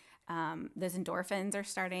long. Those endorphins are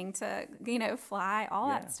starting to, fly, all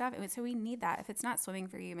that stuff. And so we need that. If it's not swimming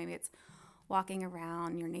for you, maybe it's walking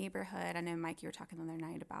around your neighborhood. I know, Mike, you were talking the other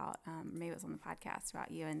night about, maybe it was on the podcast about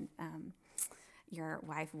you and your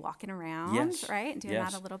wife walking around, right? And doing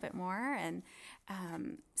that a little bit more. And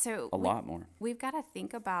so a lot more. We've got to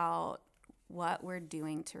think about what we're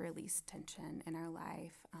doing to release tension in our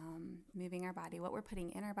life, moving our body, what we're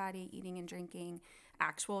putting in our body, eating and drinking,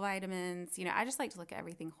 actual vitamins. I just like to look at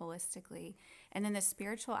everything holistically. And then the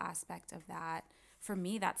spiritual aspect of that, for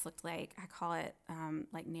me, that's looked like, I call it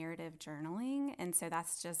like narrative journaling. And so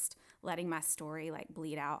that's just letting my story like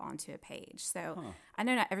bleed out onto a page. So I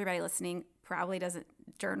know not everybody listening probably doesn't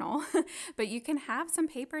journal, but you can have some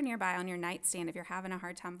paper nearby on your nightstand if you're having a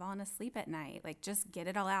hard time falling asleep at night. Like, just get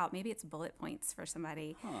it all out. Maybe it's bullet points for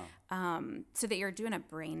somebody, so that you're doing a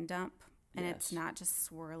brain dump and it's not just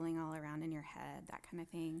swirling all around in your head, that kind of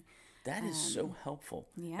thing. That is so helpful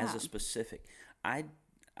as a specific. I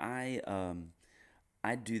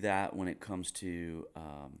do that when it comes to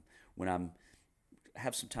when I'm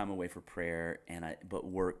have some time away for prayer but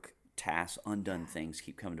work tasks, undone things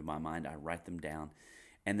keep coming to my mind. I write them down,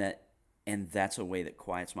 and that's a way that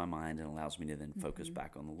quiets my mind and allows me to then focus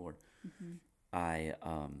back on the Lord.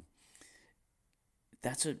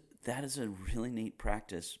 That is a really neat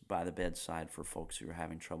practice by the bedside for folks who are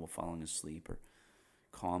having trouble falling asleep or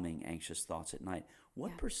calming anxious thoughts at night.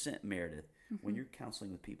 What percent, Meredith, when you're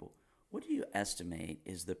counseling with people, what do you estimate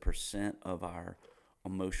is the percent of our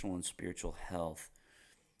emotional and spiritual health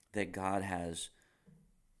that God has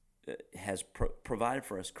provided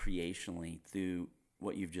for us creationally through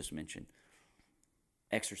what you've just mentioned?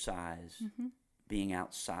 Exercise, being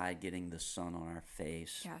outside, getting the sun on our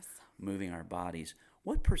face, moving our bodies.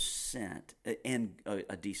 What percent, and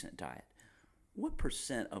a decent diet, what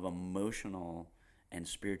percent of emotional and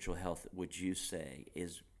spiritual health would you say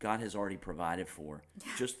is God has already provided for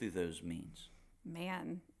just through those means?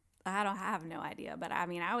 Man, I have no idea, but I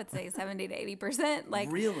mean, I would say 70 to 80%.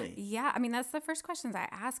 Like, really? Yeah. I mean, that's the first questions I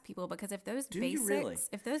ask people, because if those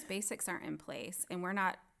basics aren't in place and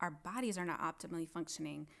our bodies are not optimally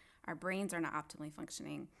functioning, our brains are not optimally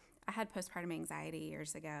functioning. I had postpartum anxiety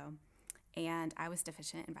years ago, and I was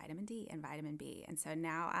deficient in vitamin D and vitamin B. And so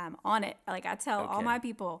now I'm on it. Like, I tell all my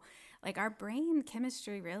people, like, our brain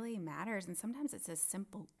chemistry really matters. And sometimes it's as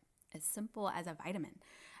simple as a vitamin.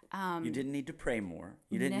 You didn't need to pray more.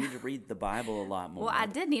 You didn't need to read the Bible a lot more. Well, I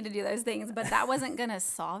did need to do those things, but that wasn't going to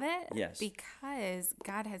solve it. Yes. Because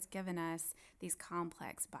God has given us these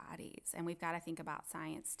complex bodies, and we've got to think about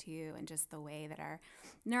science too, and just the way that our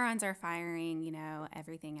neurons are firing.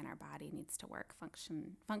 Everything in our body needs to work,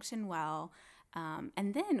 function well.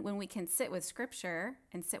 And then when we can sit with Scripture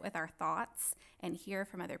and sit with our thoughts and hear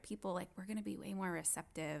from other people, like, we're going to be way more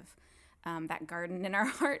receptive. That garden in our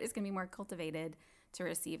heart is going to be more cultivated to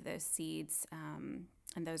receive those seeds, and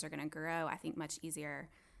those are going to grow, I think, much easier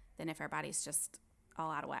than if our body's just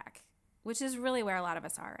all out of whack, which is really where a lot of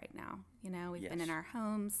us are right now. We've been in our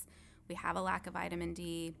homes. We have a lack of vitamin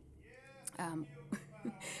D.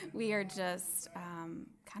 We are just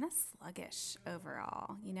kind of sluggish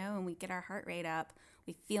overall, and we get our heart rate up.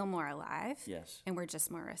 We feel more alive, yes, and we're just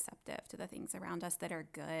more receptive to the things around us that are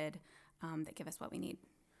good, that give us what we need.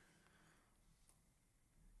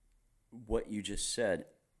 what you just said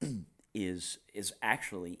is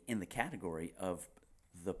actually in the category of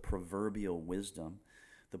the proverbial wisdom.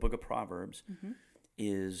 The book of Proverbs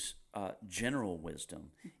is general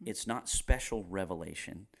wisdom. It's not special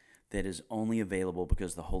revelation that is only available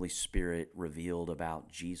because the Holy Spirit revealed about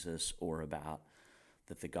Jesus or about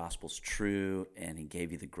that the gospel's true and he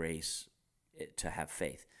gave you the grace to have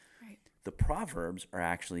faith. Right. The Proverbs are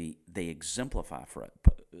actually, they exemplify for it.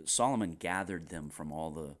 Solomon gathered them from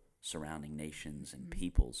all the surrounding nations and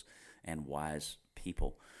peoples and wise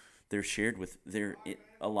people. They're shared with,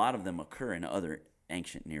 a lot of them occur in other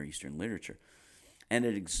ancient Near Eastern literature. And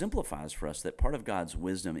it exemplifies for us that part of God's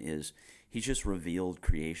wisdom is he's just revealed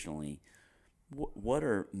creationally what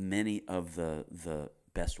are many of the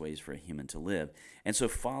best ways for a human to live. And so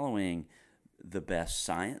following the best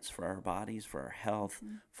science for our bodies, for our health,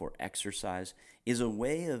 for exercise, is a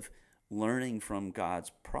way of learning from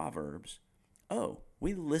God's proverbs. Oh,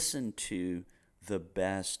 we listen to the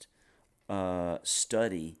best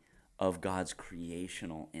study of God's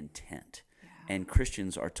creational intent. Yeah. And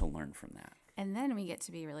Christians are to learn from that. And then we get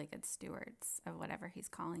to be really good stewards of whatever he's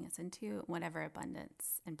calling us into, whatever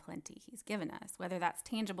abundance and plenty he's given us, whether that's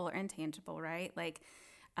tangible or intangible, right? Like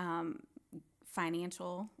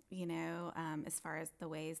financial, as far as the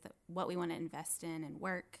ways that what we want to invest in and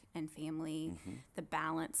work and family, the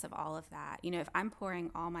balance of all of that. If I'm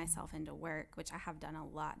pouring all myself into work, which I have done a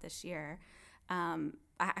lot this year,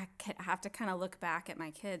 I have to kind of look back at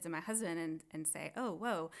my kids and my husband and say, oh,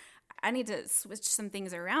 whoa, I need to switch some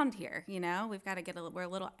things around here. We've got to we're a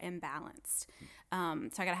little imbalanced. So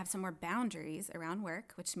I got to have some more boundaries around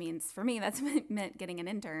work, which means for me, that's meant getting an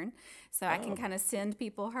intern. So I can kind of send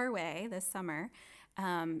people her way this summer.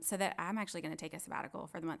 So that I'm actually going to take a sabbatical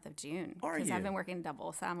for the month of June. Because I've been working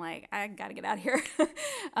double. So I'm like, I got to get out of here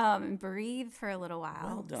and breathe for a little while.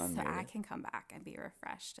 Well done, so Meredith. I can come back and be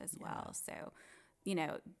refreshed as well. So,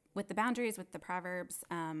 with the boundaries, with the Proverbs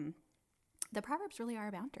really are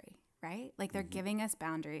a boundary, right? Like they're giving us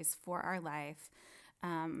boundaries for our life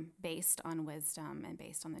based on wisdom and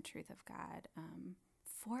based on the truth of God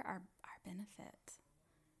for our benefit.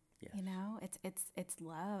 Yes. It's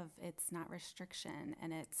love. It's not restriction,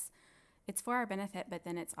 and it's for our benefit, but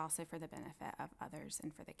then it's also for the benefit of others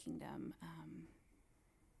and for the kingdom.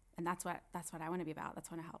 And that's what I want to be about.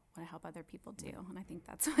 That's what I want to help other people do, and I think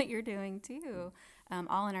that's what you're doing too.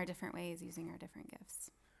 All in our different ways, using our different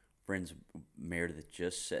gifts. Friends, Meredith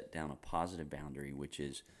just set down a positive boundary, which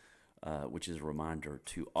is a reminder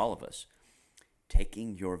to all of us: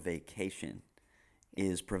 taking your vacation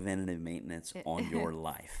is preventative maintenance on your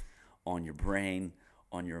life, on your brain,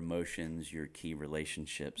 on your emotions, your key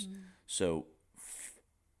relationships. So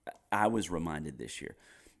I was reminded this year,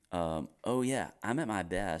 I'm at my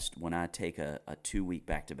best when I take a 2-week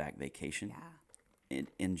back-to-back vacation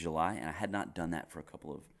in July, and I had not done that for a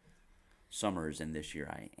couple of summers, and this year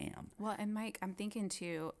I am. Well, and Mike, I'm thinking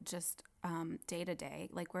too, just day to day,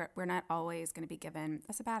 like we're not always going to be given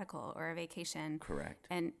a sabbatical or a vacation. Correct.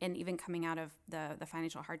 And even coming out of the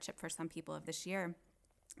financial hardship for some people of this year,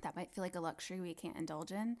 that might feel like a luxury we can't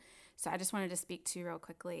indulge in. So I just wanted to speak to you real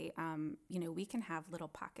quickly. We can have little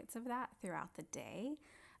pockets of that throughout the day.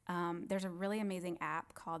 There's a really amazing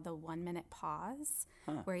app called the 1 Minute Pause,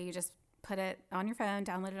 where you just put it on your phone,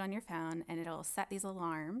 download it on your phone, and it'll set these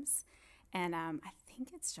alarms. And I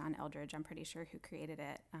think it's John Eldredge, I'm pretty sure, who created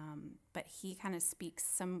it. But he kind of speaks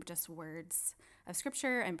some just words of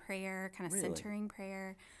scripture and prayer, kind of centering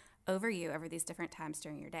prayer over you over these different times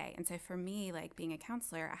during your day. And so for me, like being a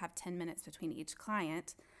counselor, I have 10 minutes between each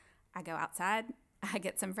client. I go outside, I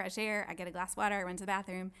get some fresh air, I get a glass of water, I run to the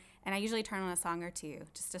bathroom, and I usually turn on a song or two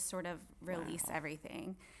just to sort of release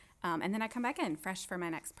everything. And then I come back in fresh for my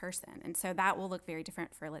next person. And so that will look very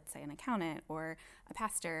different for, let's say, an accountant or a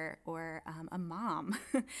pastor or a mom,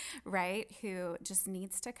 right, who just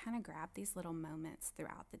needs to kind of grab these little moments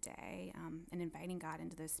throughout the day and inviting God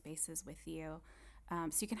into those spaces with you.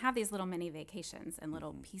 So you can have these little mini vacations and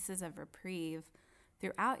little pieces of reprieve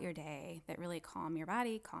throughout your day that really calm your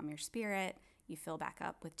body, calm your spirit. You fill back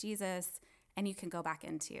up with Jesus, and you can go back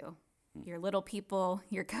into your little people,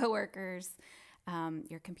 your coworkers,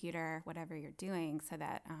 your computer, whatever you're doing, so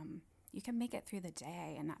that you can make it through the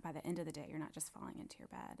day, and not by the end of the day, you're not just falling into your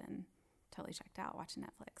bed and totally checked out watching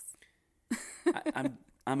Netflix.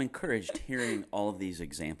 I'm encouraged hearing all of these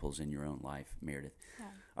examples in your own life, Meredith. Yeah.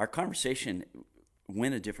 Our conversation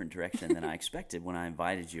went a different direction than I expected when I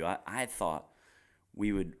invited you. I thought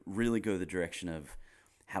we would really go the direction of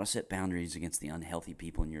how to set boundaries against the unhealthy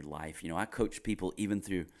people in your life. I coach people even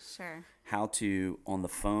through how to, on the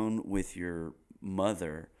phone with your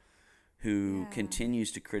mother who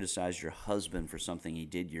continues to criticize your husband for something he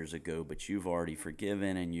did years ago, but you've already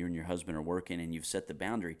forgiven and you and your husband are working and you've set the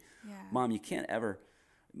boundary. Yeah.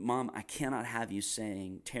 Mom, I cannot have you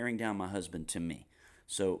tearing down my husband to me.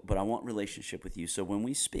 So, but I want relationship with you. So when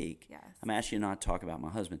we speak, I'm asking you not to talk about my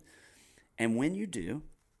husband. And when you do,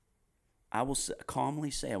 I will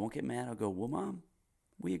calmly say, I won't get mad. I'll go, well, Mom,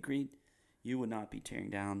 we agreed you would not be tearing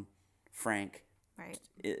down Frank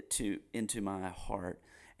into my heart.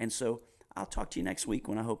 And so I'll talk to you next week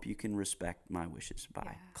when I hope you can respect my wishes. Bye.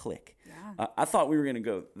 Yeah. Click. Yeah. I thought we were going to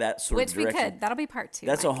go that sort of direction. Which we could. That'll be part 2.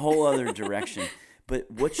 That's a whole other direction. But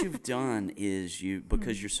what you've done is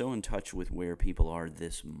because you're so in touch with where people are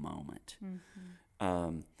this moment,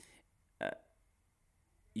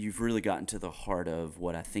 you've really gotten to the heart of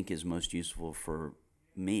what I think is most useful for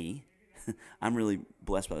me. I'm really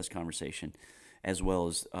blessed by this conversation, as well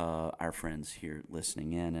as our friends here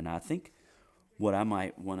listening in. And I think what I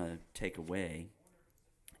might want to take away,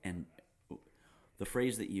 and the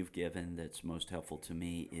phrase that you've given that's most helpful to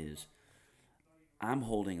me is, I'm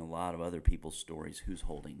holding a lot of other people's stories. Who's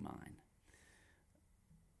holding mine?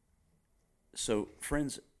 So,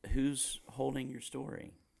 friends, who's holding your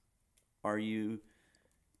story? Are you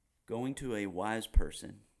going to a wise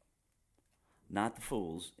person, not the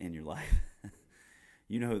fools in your life?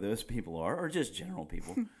 You know who those people are, or just general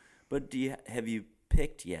people. But have you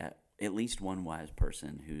picked yet at least one wise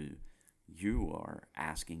person who you are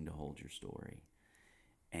asking to hold your story,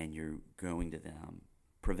 and you're going to them?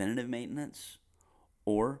 Preventative maintenance,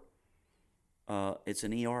 or it's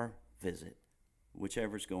an ER visit,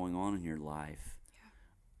 whichever's going on in your life.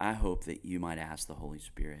 Yeah. I hope that you might ask the Holy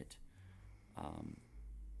Spirit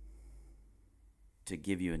to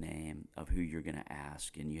give you a name of who you're going to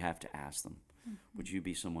ask, and you have to ask them. Mm-hmm. Would you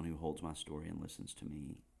be someone who holds my story and listens to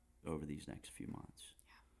me over these next few months?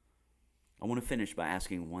 Yeah. I want to finish by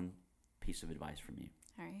asking one piece of advice from you.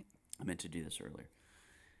 All right. I meant to do this earlier.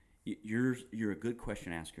 You're a good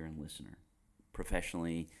question asker and listener.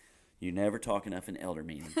 Professionally, you never talk enough in elder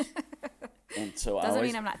meetings. And so doesn't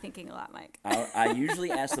mean I'm not thinking a lot, Mike. I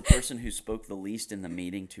usually ask the person who spoke the least in the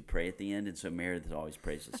meeting to pray at the end, and so Meredith always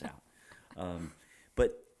prays us out.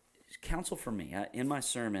 But counsel for me. In my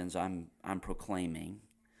sermons, I'm proclaiming,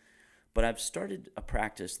 but I've started a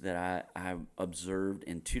practice that I observed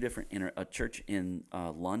in two different a church in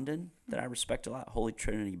London that I respect a lot, Holy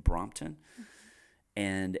Trinity Brompton,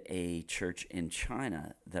 and a church in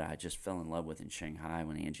China that I just fell in love with in Shanghai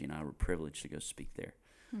when Angie and I were privileged to go speak there.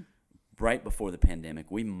 Right before the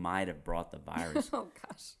pandemic, we might have brought the virus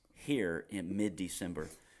here in mid-December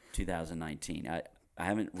 2019. I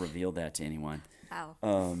haven't revealed that to anyone.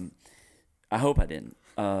 Wow. I hope I didn't.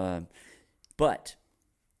 But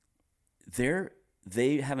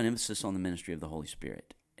they have an emphasis on the ministry of the Holy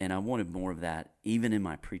Spirit, and I wanted more of that even in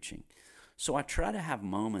my preaching. So I try to have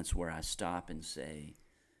moments where I stop and say,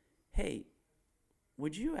 hey,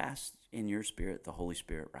 would you ask in your spirit the Holy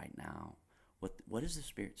Spirit right now, what is the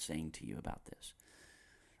Spirit saying to you about this?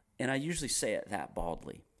 And I usually say it that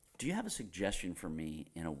baldly. Do you have a suggestion for me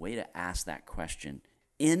in a way to ask that question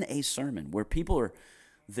in a sermon where people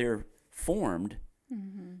they're formed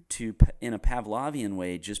to, in a Pavlovian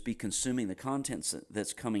way, just be consuming the content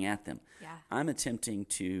that's coming at them? Yeah. I'm attempting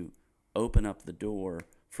to open up the door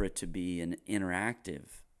for it to be an interactive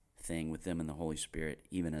thing with them and the Holy Spirit,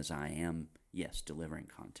 even as I am, delivering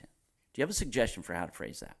content. Do you have a suggestion for how to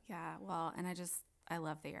phrase that? Yeah, well, and I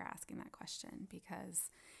love that you're asking that question, because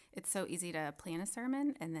it's so easy to plan a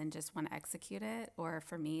sermon and then just want to execute it, or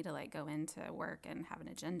for me to go into work and have an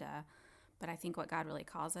agenda. But I think what God really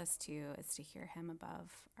calls us to is to hear him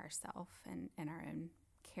above ourselves and our own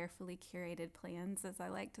carefully curated plans, as I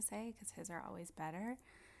like to say, because his are always better.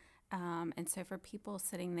 And so for people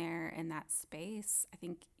sitting there in that space, I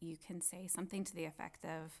think you can say something to the effect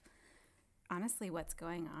of, honestly, what's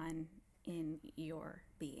going on in your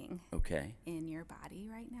being, in your body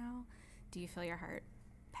right now? Do you feel your heart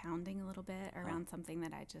pounding a little bit around something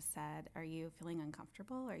that I just said? Are you feeling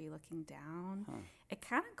uncomfortable? Are you looking down? It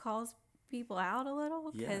kind of calls people out a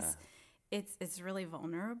little, because it's really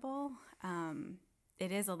vulnerable.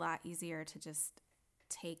 It is a lot easier to just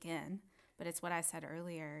take in. But it's what I said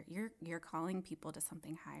earlier. You're calling people to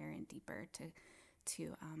something higher and deeper,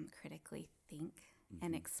 to critically think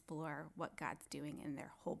and explore what God's doing in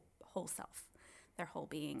their whole self, their whole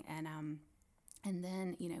being, and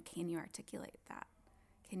then can you articulate that?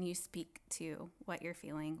 Can you speak to what you're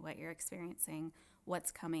feeling, what you're experiencing,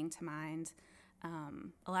 what's coming to mind?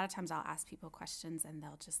 A lot of times I'll ask people questions and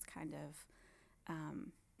they'll just kind of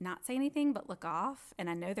not say anything but look off, and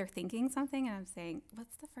I know they're thinking something, and I'm saying,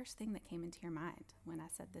 what's the first thing that came into your mind when I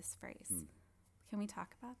said this phrase? Can we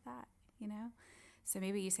talk about that? you know? So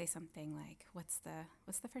maybe you say something like, what's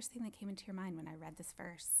the first thing that came into your mind when I read this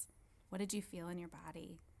verse? What did you feel in your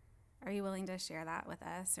body? Are you willing to share that with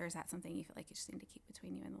us? Or is that something you feel like you just need to keep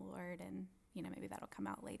between you and the Lord? And, you know, maybe that'll come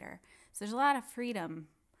out later. So there's a lot of freedom.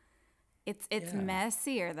 It's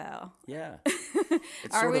messier, though. Yeah.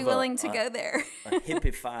 Are we willing to go there? A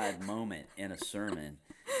hippified moment in a sermon.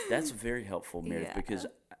 That's very helpful, Meredith, because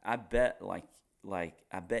I bet,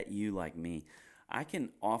 I bet you, like me, I can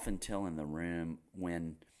often tell in the room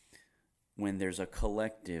when there's a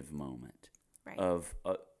collective moment of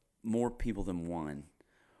more people than one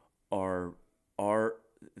are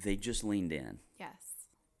they just leaned in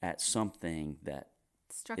at something that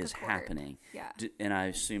is happening. Yeah. And I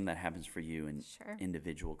assume that happens for you in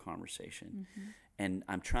individual conversation. Mm-hmm. And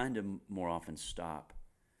I'm trying to more often stop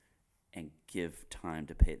and give time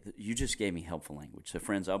to pay. You just gave me helpful language. So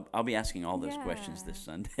friends, I'll be asking all those questions this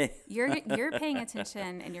Sunday. You're paying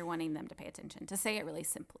attention and you're wanting them to pay attention. To say it really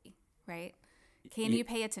simply, right? Can you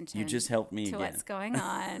pay attention? You just helped me to again. What's going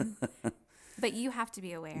on. But you have to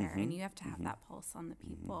be aware and you have to have that pulse on the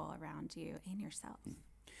people around you and yourself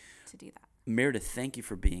to do that. Meredith, thank you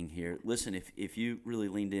for being here. Listen, if you really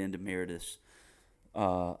leaned into Meredith's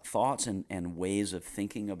thoughts and ways of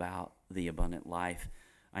thinking about the abundant life,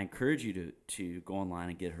 I encourage you to go online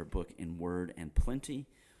and get her book In Word and Plenty.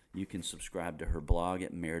 You can subscribe to her blog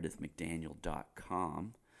at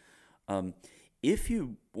meredithmcdaniel.com. If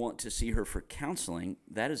you want to see her for counseling,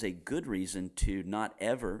 that is a good reason to not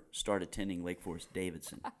ever start attending Lake Forest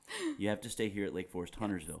Davidson. You have to stay here at Lake Forest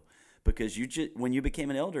Huntersville. Because when you became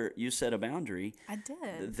an elder, you set a boundary. I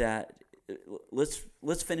did. That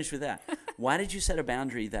let's finish with that. Why did you set a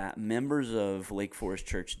boundary that members of Lake Forest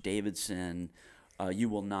Church Davidson, you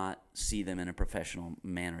will not see them in a professional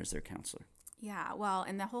manner as their counselor? Yeah, well,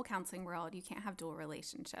 in the whole counseling world, you can't have dual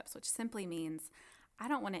relationships, which simply means I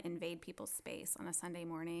don't want to invade people's space on a Sunday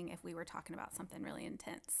morning if we were talking about something really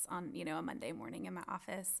intense on, a Monday morning in my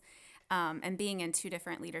office. And being in two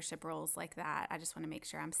different leadership roles like that, I just want to make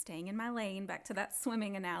sure I'm staying in my lane, back to that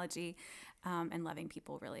swimming analogy, and loving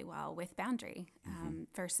people really well with boundary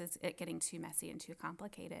versus it getting too messy and too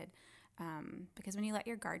complicated. Because when you let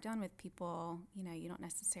your guard down with people, you don't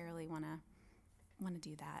necessarily want to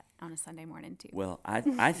do that on a Sunday morning too. Well,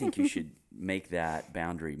 I think you should make that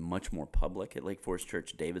boundary much more public at Lake Forest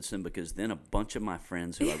Church Davidson, because then a bunch of my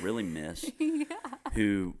friends who I really miss,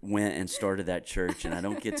 who went and started that church, and I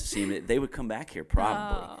don't get to see them, they would come back here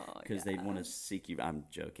probably because they'd want to seek you. I'm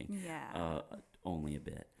joking. Yeah. Only a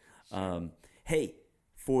bit. Sure. Hey,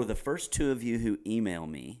 for the first two of you who email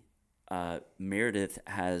me, Meredith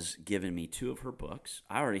has given me two of her books.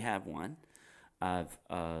 I already have one. I've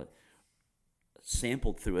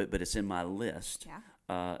sampled through it, but it's in my list. Yeah.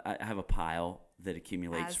 I have a pile that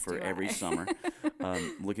accumulates for every I. summer.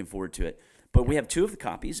 Looking forward to it. But we have two of the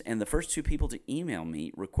copies, and the first two people to email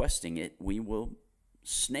me requesting it, we will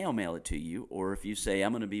snail mail it to you. Or if you say,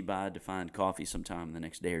 I'm going to be by Defined Coffee sometime in the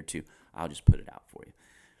next day or two, I'll just put it out for you.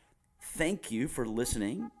 Thank you for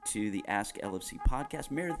listening to the Ask LFC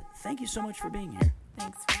podcast. Meredith, thank you so much for being here.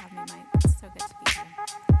 Thanks for having me, Mike. It's so good to be here.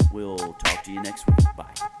 We'll talk to you next week.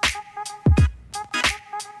 Bye.